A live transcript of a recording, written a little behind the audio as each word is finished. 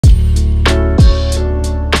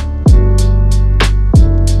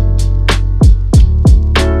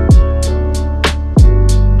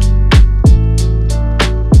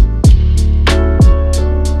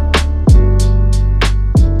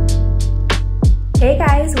Hey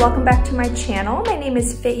guys, welcome back to my channel. My name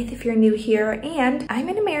is Faith if you're new here, and I'm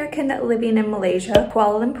an American living in Malaysia,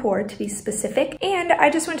 Kuala Lumpur to be specific. And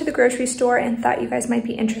I just went to the grocery store and thought you guys might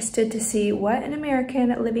be interested to see what an American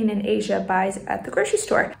living in Asia buys at the grocery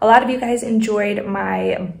store. A lot of you guys enjoyed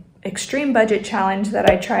my extreme budget challenge that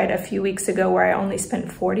I tried a few weeks ago where I only spent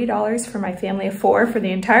 $40 for my family of 4 for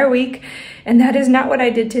the entire week. And that is not what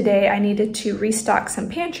I did today. I needed to restock some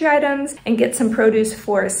pantry items and get some produce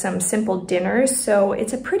for some simple dinners. So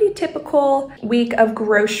it's a pretty typical week of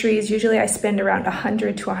groceries. Usually I spend around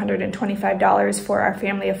 $100 to $125 for our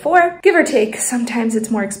family of 4, give or take. Sometimes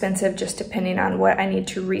it's more expensive just depending on what I need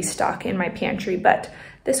to restock in my pantry. But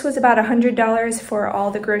this was about $100 for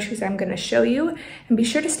all the groceries I'm gonna show you. And be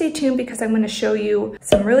sure to stay tuned because I'm gonna show you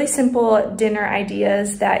some really simple dinner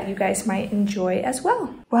ideas that you guys might enjoy as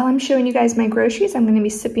well. While I'm showing you guys my groceries, I'm gonna be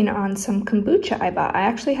sipping on some kombucha I bought. I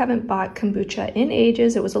actually haven't bought kombucha in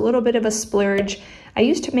ages. It was a little bit of a splurge. I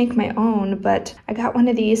used to make my own, but I got one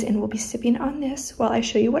of these and we'll be sipping on this while I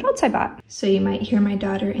show you what else I bought. So you might hear my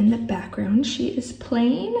daughter in the background. She is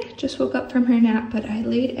playing, just woke up from her nap, but I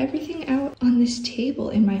laid everything out on this table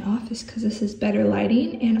in my office because this is better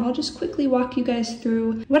lighting, and I'll just quickly walk you guys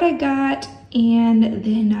through what I got, and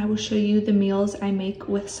then I will show you the meals I make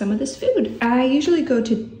with some of this food. I usually go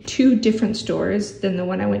to 2 different stores than the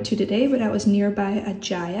one I went to today, but I was nearby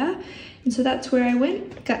Ajaya. And so that's where I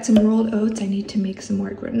went. Got some rolled oats. I need to make some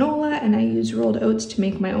more granola, and I use rolled oats to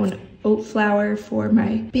make my own oat flour for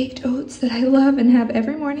my baked oats that I love and have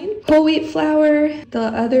every morning. Whole wheat flour. The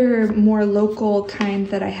other more local kind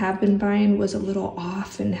that I have been buying was a little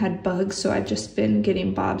off and had bugs, so I've just been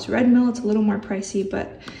getting Bob's Red Mill. It's a little more pricey,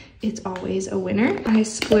 but it's always a winner. I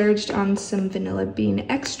splurged on some vanilla bean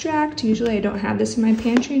extract. Usually I don't have this in my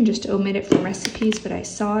pantry and just omit it from recipes, but I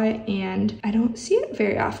saw it and I don't see it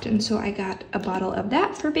very often, so I got a bottle of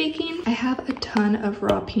that for baking. I have a ton of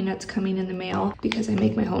raw peanuts coming in the mail because I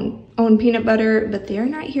make my own peanut butter, but they're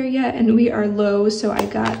not here yet and we are low, so I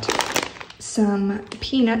got some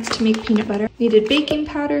peanuts to make peanut butter. Needed baking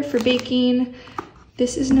powder for baking.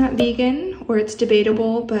 This is not vegan, or it's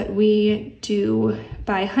debatable, but we do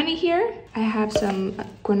buy honey here. I have some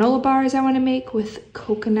granola bars I want to make with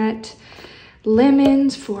coconut,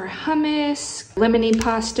 lemons for hummus, lemony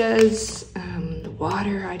pastas,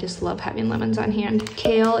 water. I just love having lemons on hand.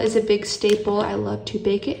 Kale is a big staple. I love to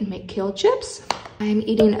bake it and make kale chips. I'm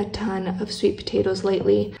eating a ton of sweet potatoes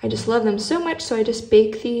lately. I just love them so much, so I just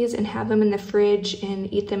bake these and have them in the fridge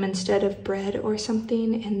and eat them instead of bread or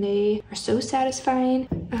something, and they are so satisfying.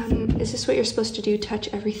 Is this what you're supposed to do? Touch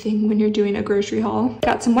everything when you're doing a grocery haul.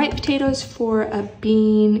 Got some white potatoes for a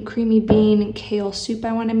creamy bean kale soup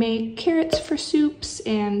I want to make, carrots for soups,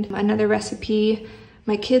 and another recipe.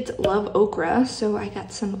 My kids love okra, so I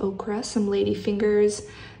got some okra, some lady fingers,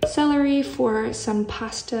 celery for some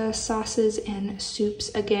pasta sauces and soups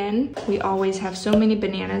again. We always have so many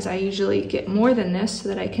bananas. I usually get more than this so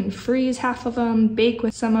that I can freeze half of them, bake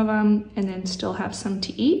with some of them, and then still have some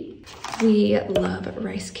to eat. We love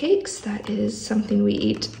rice cakes. That is something we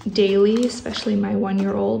eat daily, especially my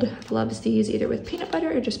 1-year-old loves these either with peanut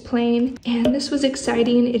butter or just plain. And this was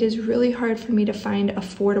exciting. It is really hard for me to find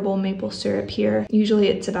affordable maple syrup here. Usually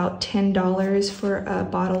it's about $10 for a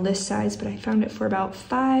bottle this size, but I found it for about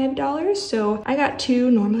 $5. So I got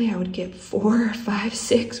 2. Normally I would get 4, 5,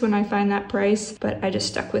 6 when I find that price, but I just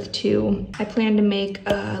stuck with 2. I plan to make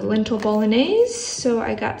a lentil bolognese, so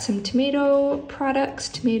I got some tomato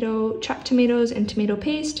products, chopped tomatoes and tomato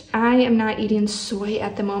paste. I am not eating soy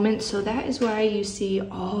at the moment, so that is why you see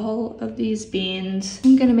all of these beans.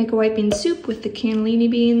 I'm gonna make a white bean soup with the cannellini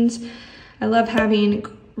beans. I love having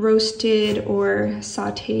roasted or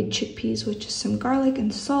sauteed chickpeas with just some garlic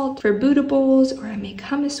and salt for Buddha bowls, or I make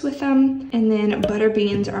hummus with them. And then butter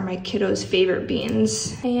beans are my kiddos' favorite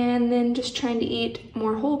beans. And then just trying to eat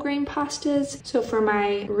more whole grain pastas. So for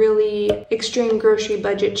my really extreme grocery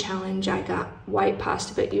budget challenge, I got white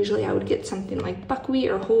pasta, but usually I would get something like buckwheat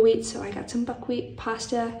or whole wheat, so I got some buckwheat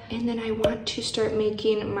pasta. And then I want to start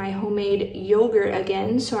making my homemade yogurt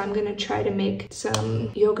again, so I'm gonna try to make some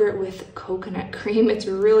yogurt with coconut cream. It's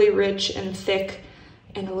really rich and thick,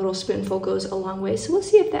 and a little spoonful goes a long way, so we'll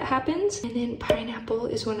see if that happens. And then pineapple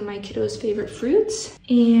is one of my kiddos' favorite fruits.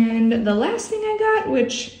 And the last thing I got,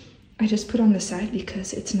 which I just put on the side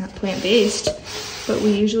because it's not plant-based, but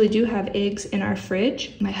we usually do have eggs in our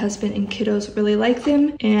fridge. My husband and kiddos really like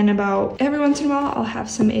them, and about every once in a while I'll have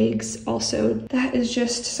some eggs also. That is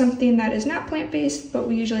just something that is not plant-based, but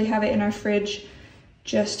we usually have it in our fridge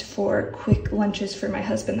just for quick lunches for my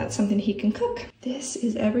husband. That's something he can cook. This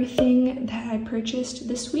is everything that I purchased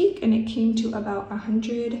this week, and it came to about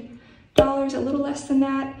 $100, a little less than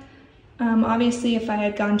that. Obviously, if I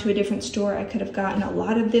had gone to a different store, I could have gotten a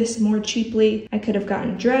lot of this more cheaply. I could have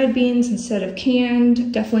gotten dried beans instead of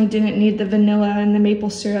canned. Definitely didn't need the vanilla and the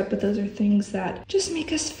maple syrup, but those are things that just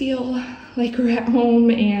make us feel like we're at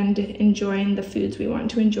home and enjoying the foods we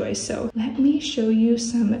want to enjoy. So let me show you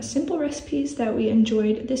some simple recipes that we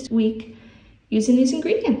enjoyed this week using these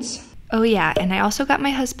ingredients. Oh yeah, and I also got my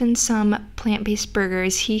husband some plant-based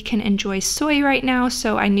burgers. He can enjoy soy right now,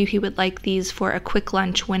 so I knew he would like these for a quick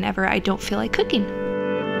lunch whenever I don't feel like cooking.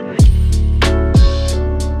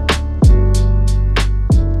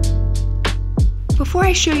 Before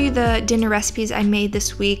I show you the dinner recipes I made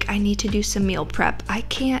this week, I need to do some meal prep. I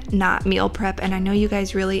can't not meal prep, and I know you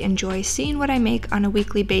guys really enjoy seeing what I make on a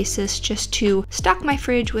weekly basis just to stock my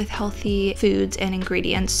fridge with healthy foods and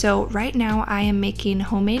ingredients. So right now I am making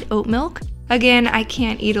homemade oat milk. Again, I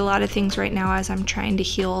can't eat a lot of things right now as I'm trying to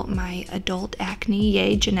heal my adult acne,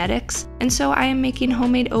 yay genetics. And so I am making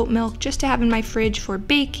homemade oat milk just to have in my fridge for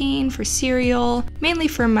baking, for cereal, mainly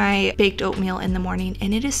for my baked oatmeal in the morning.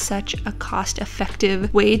 And it is such a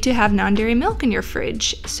cost-effective way to have non-dairy milk in your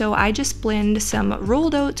fridge. So I just blend some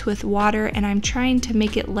rolled oats with water, and I'm trying to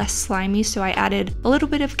make it less slimy. So I added a little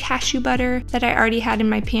bit of cashew butter that I already had in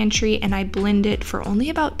my pantry, and I blend it for only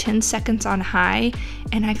about 10 seconds on high.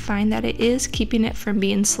 And I find that it is keeping it from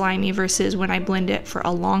being slimy versus when I blend it for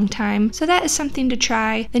a long time. So that is something to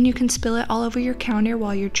try. Then you can spill it all over your counter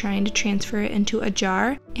while you're trying to transfer it into a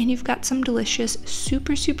jar, and you've got some delicious,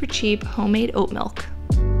 super cheap homemade oat milk.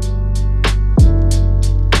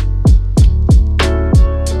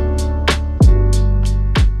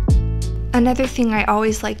 Another thing I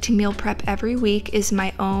always like to meal prep every week is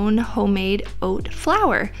my own homemade oat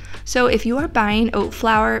flour. So if you are buying oat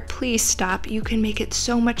flour, please stop. You can make it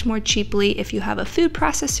so much more cheaply if you have a food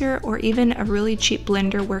processor, or even a really cheap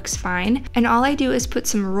blender works fine. And all I do is put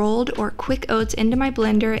some rolled or quick oats into my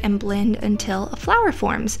blender and blend until a flour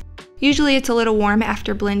forms. Usually it's a little warm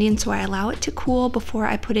after blending, so I allow it to cool before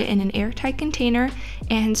I put it in an airtight container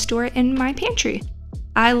and store it in my pantry.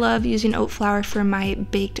 I love using oat flour for my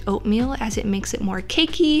baked oatmeal as it makes it more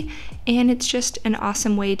cakey, and it's just an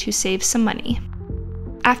awesome way to save some money.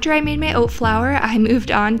 After I made my oat flour, I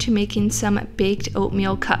moved on to making some baked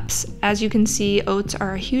oatmeal cups. As you can see, oats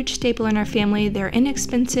are a huge staple in our family. They're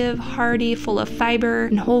inexpensive, hearty, full of fiber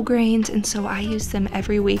and whole grains, and so I use them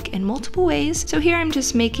every week in multiple ways. So here I'm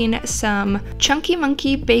just making some Chunky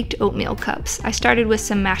Monkey baked oatmeal cups. I started with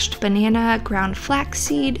some mashed banana, ground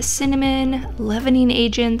flaxseed, cinnamon, leavening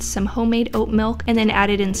agents, some homemade oat milk, and then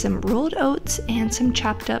added in some rolled oats and some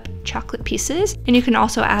chopped up chocolate pieces. And you can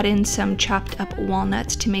also add in some chopped up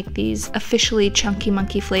walnuts to make these officially Chunky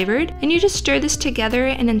Monkey flavored. And you just stir this together,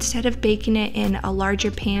 and instead of baking it in a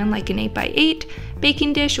larger pan like an 8x8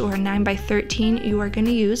 baking dish or a 9x13, you are going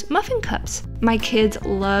to use muffin cups. My kids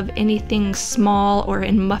love anything small or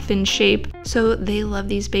in muffin shape, so they love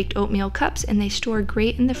these baked oatmeal cups, and they store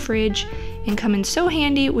great in the fridge and come in so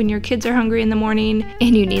handy when your kids are hungry in the morning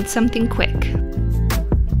and you need something quick.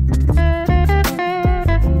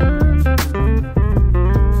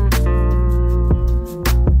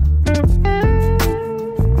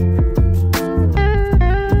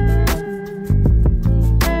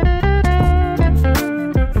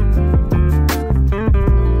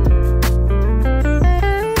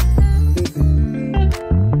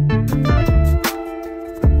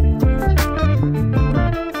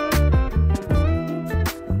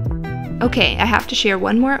 Okay, I have to share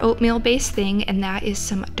one more oatmeal-based thing, and that is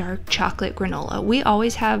some dark chocolate granola. We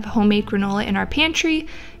always have homemade granola in our pantry,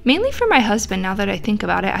 mainly for my husband. Now that I think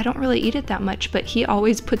about it, I don't really eat it that much, but he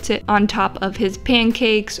always puts it on top of his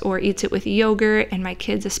pancakes or eats it with yogurt, and my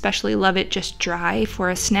kids especially love it just dry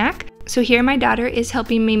for a snack. So here my daughter is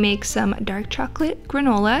helping me make some dark chocolate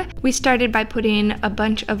granola. We started by putting a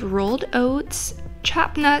bunch of rolled oats,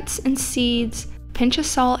 chopped nuts and seeds, pinch of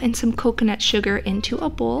salt, and some coconut sugar into a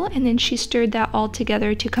bowl, and then she stirred that all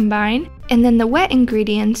together to combine. And then the wet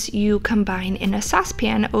ingredients you combine in a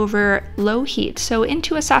saucepan over low heat. So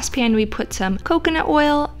into a saucepan we put some coconut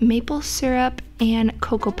oil, maple syrup, and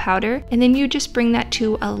cocoa powder, and then you just bring that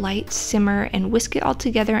to a light simmer and whisk it all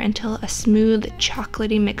together until a smooth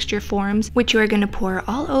chocolatey mixture forms, which you are going to pour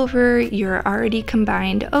all over your already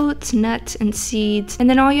combined oats, nuts, and seeds. And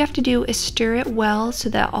then all you have to do is stir it well so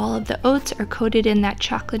that all of the oats are coated in that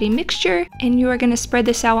chocolatey mixture, and you are going to spread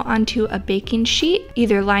this out onto a baking sheet,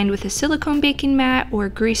 either lined with a silicone baking mat or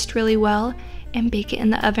greased really well, and bake it in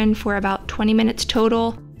the oven for about 20 minutes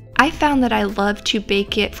total. I found that I love to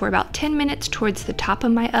bake it for about 10 minutes towards the top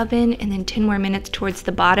of my oven and then 10 more minutes towards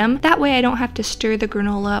the bottom. That way I don't have to stir the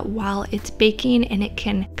granola while it's baking, and it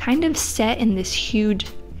can kind of set in this huge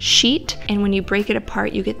sheet, and when you break it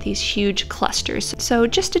apart you get these huge clusters. So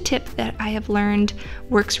just a tip that I have learned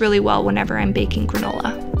works really well whenever I'm baking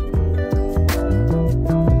granola.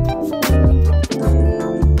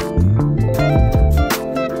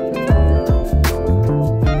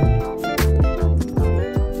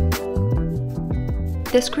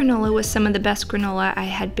 This granola was some of the best granola I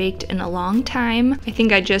had baked in a long time. I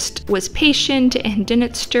think I just was patient and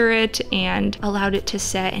didn't stir it and allowed it to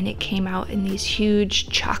set, and it came out in these huge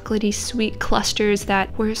chocolatey sweet clusters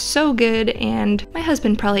that were so good, and my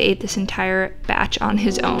husband probably ate this entire batch on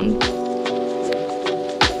his own.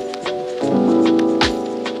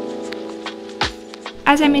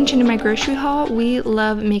 As I mentioned in my grocery haul, we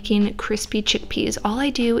love making crispy chickpeas. All I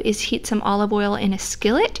do is heat some olive oil in a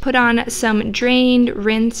skillet, put on some drained,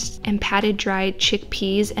 rinsed, and patted dried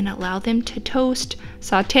chickpeas, and allow them to toast,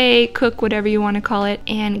 saute, cook, whatever you want to call it,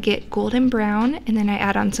 and get golden brown. And then I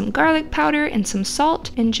add on some garlic powder and some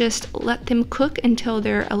salt and just let them cook until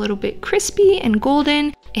they're a little bit crispy and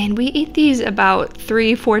golden. And we eat these about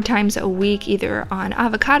 3-4 times a week, either on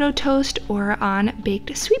avocado toast or on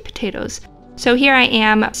baked sweet potatoes. So here I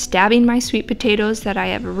am stabbing my sweet potatoes that I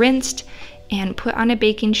have rinsed and put on a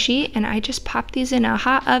baking sheet, and I just pop these in a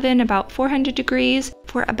hot oven about 400 degrees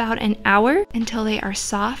for about an hour until they are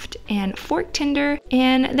soft and fork tender,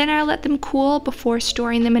 and then I let them cool before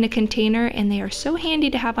storing them in a container, and they are so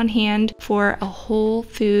handy to have on hand for a whole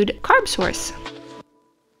food carb source.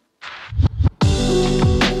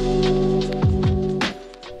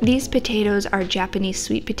 These potatoes are Japanese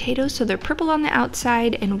sweet potatoes, so they're purple on the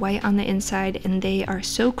outside and white on the inside, and they are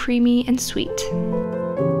so creamy and sweet.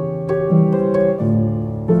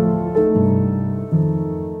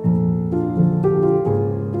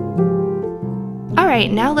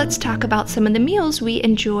 Alright, now let's talk about some of the meals we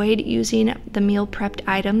enjoyed using the meal prepped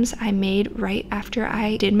items I made right after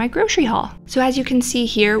I did my grocery haul. So as you can see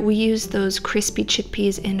here, we use those crispy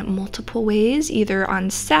chickpeas in multiple ways, either on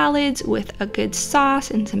salads with a good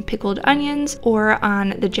sauce and some pickled onions, or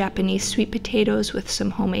on the Japanese sweet potatoes with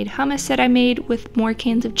some homemade hummus that I made with more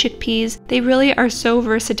cans of chickpeas. They really are so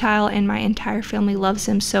versatile and my entire family loves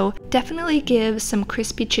them, so definitely give some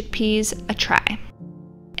crispy chickpeas a try.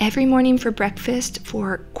 Every morning for breakfast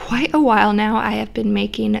for quite a while now, I have been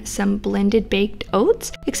making some blended baked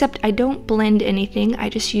oats, except I don't blend anything, I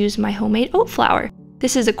just use my homemade oat flour.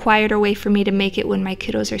 This is a quieter way for me to make it when my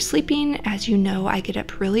kiddos are sleeping. As you know, I get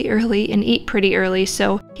up really early and eat pretty early,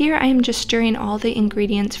 so here I am just stirring all the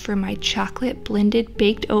ingredients for my chocolate blended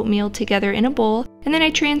baked oatmeal together in a bowl, and then I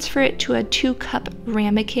transfer it to a 2-cup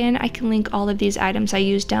ramekin. I can link all of these items I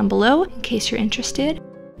use down below in case you're interested.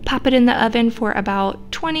 Pop it in the oven for about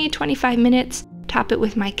 20-25 minutes, top it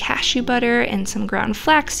with my cashew butter and some ground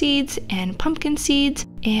flax seeds and pumpkin seeds,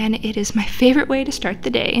 and it is my favorite way to start the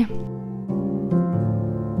day.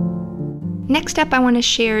 Next up, I want to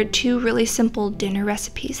share 2 really simple dinner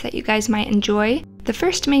recipes that you guys might enjoy. The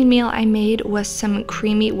first main meal I made was some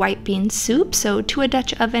creamy white bean soup. So to a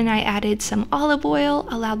Dutch oven, I added some olive oil,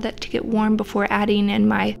 allowed that to get warm before adding in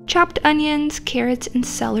my chopped onions, carrots, and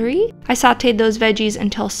celery. I sauteed those veggies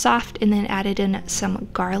until soft and then added in some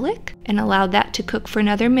garlic and allowed that to cook for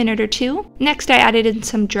another minute or 2. Next, I added in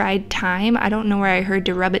some dried thyme. I don't know where I heard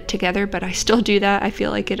to rub it together, but I still do that. I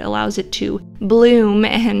feel like it allows it to bloom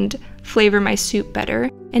and flavor my soup better.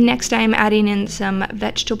 And next I'm adding in some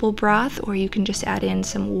vegetable broth, or you can just add in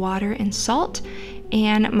some water and salt,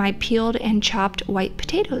 and my peeled and chopped white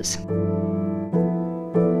potatoes.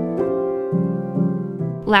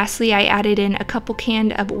 Lastly, I added in a couple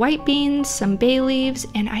cans of white beans, some bay leaves,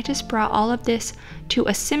 and I just brought all of this to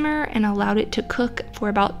a simmer and allowed it to cook for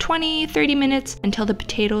about 20-30 minutes until the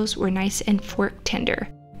potatoes were nice and fork tender.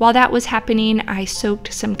 While that was happening, I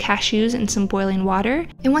soaked some cashews in some boiling water,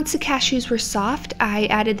 and once the cashews were soft, I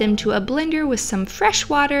added them to a blender with some fresh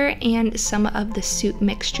water and some of the soup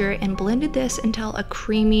mixture and blended this until a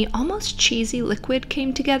creamy, almost cheesy liquid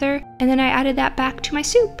came together, and then I added that back to my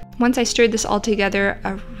soup. Once I stirred this all together,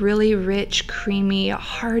 a really rich, creamy,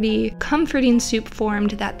 hearty, comforting soup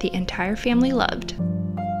formed that the entire family loved.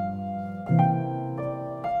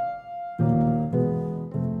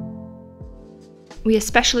 We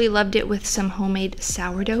especially loved it with some homemade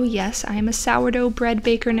sourdough. Yes, I am a sourdough bread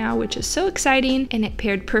baker now, which is so exciting, and it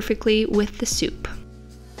paired perfectly with the soup.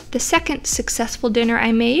 The second successful dinner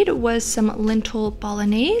I made was some lentil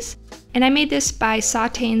bolognese, and I made this by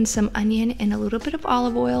sauteing some onion and a little bit of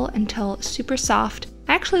olive oil until super soft.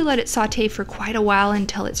 I actually let it saute for quite a while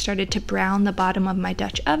until it started to brown the bottom of my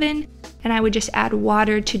Dutch oven, and I would just add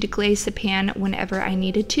water to deglaze the pan whenever I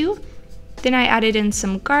needed to. Then I added in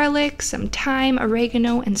some garlic, some thyme,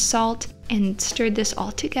 oregano, and salt, and stirred this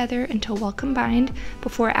all together until well combined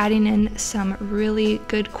before adding in some really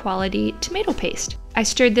good quality tomato paste. I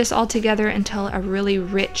stirred this all together until a really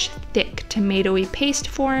rich, thick, tomatoey paste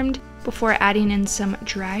formed before adding in some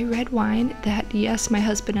dry red wine that, yes, my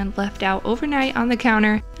husband had left out overnight on the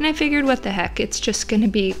counter, and I figured what the heck, it's just gonna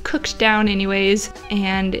be cooked down anyways,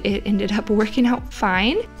 and it ended up working out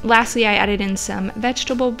fine. Lastly, I added in some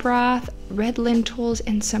vegetable broth, red lentils,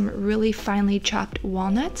 and some really finely chopped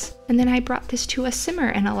walnuts, and then I brought this to a simmer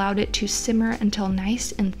and allowed it to simmer until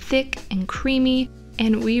nice and thick and creamy.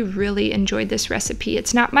 And we really enjoyed this recipe.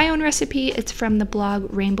 It's not my own recipe, it's from the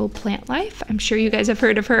blog Rainbow Plant Life. I'm sure you guys have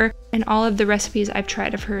heard of her, and all of the recipes I've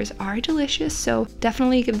tried of hers are delicious, so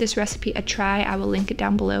definitely give this recipe a try. I will link it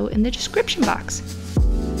down below in the description box.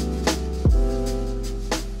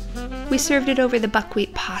 We served it over the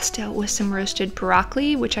buckwheat pasta with some roasted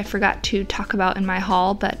broccoli, which I forgot to talk about in my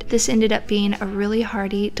haul, but this ended up being a really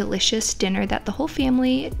hearty, delicious dinner that the whole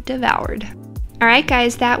family devoured. Alright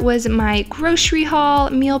guys, that was my grocery haul,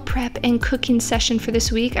 meal prep, and cooking session for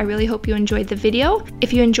this week. I really hope you enjoyed the video.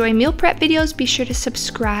 If you enjoy meal prep videos, be sure to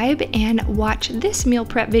subscribe and watch this meal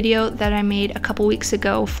prep video that I made a couple weeks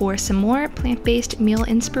ago for some more plant-based meal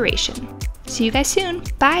inspiration. See you guys soon.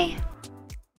 Bye!